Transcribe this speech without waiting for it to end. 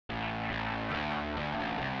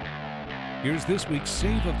Here's this week's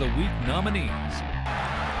Save of the Week nominees.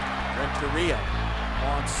 Meara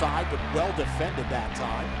onside, but well defended that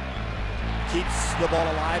time. Keeps the ball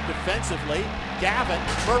alive defensively. Gavin,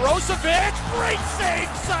 Mirosevic, great save,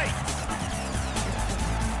 seitz!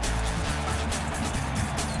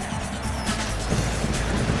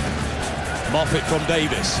 Moffat from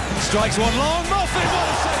Davis. Strikes one long. Moffat, what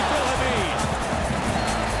a save, Bill Hamid.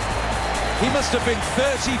 He must have been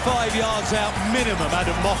 35 yards out minimum,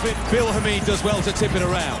 Adam Moffat. Bill Hamid does well to tip it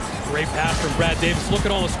around. Great pass from Brad Davis. Look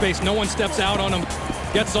at all the space. No one steps out on him.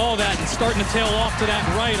 Gets all that and starting to tail off to that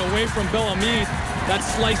right away from Bill Hamid. That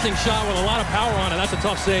slicing shot with a lot of power on it. That's a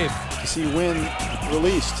tough save. You see Wynn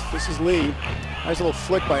released. This is Lee. Nice little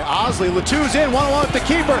flick by Osley. Latu's in, one-on-one with the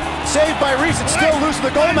keeper. Saved by Reis. It's still loose in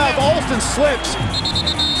the goal mouth. Alston slips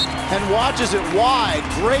and watches it wide.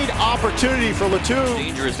 Great opportunity for Latu.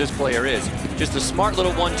 Dangerous this player is. Just a smart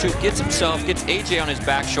little 1-2. Gets AJ on his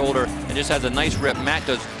back shoulder and just has a nice rip. Matt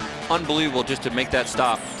does unbelievable just to make that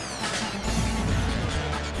stop.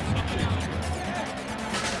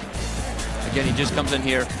 Again, he just comes in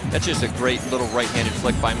here. That's just a great little right-handed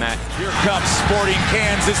flick by Matt. Here comes Sporting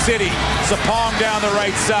Kansas City. Sapong down the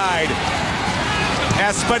right side.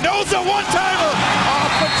 Espinoza, one-timer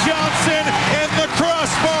off of Johnson in the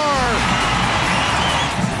crossbar.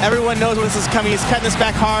 Everyone knows when this is coming. He's cutting this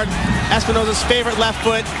back hard. Espinoza's favorite left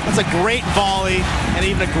foot. That's a great volley and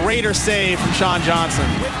even a greater save from Sean Johnson.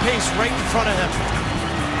 With pace right in front of him.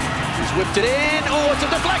 He's whipped it in. Oh, it's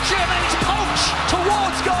a deflection and it's poached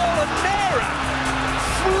towards goal, and Meara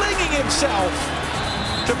flinging himself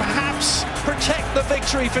to perhaps protect the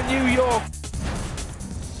victory for New York.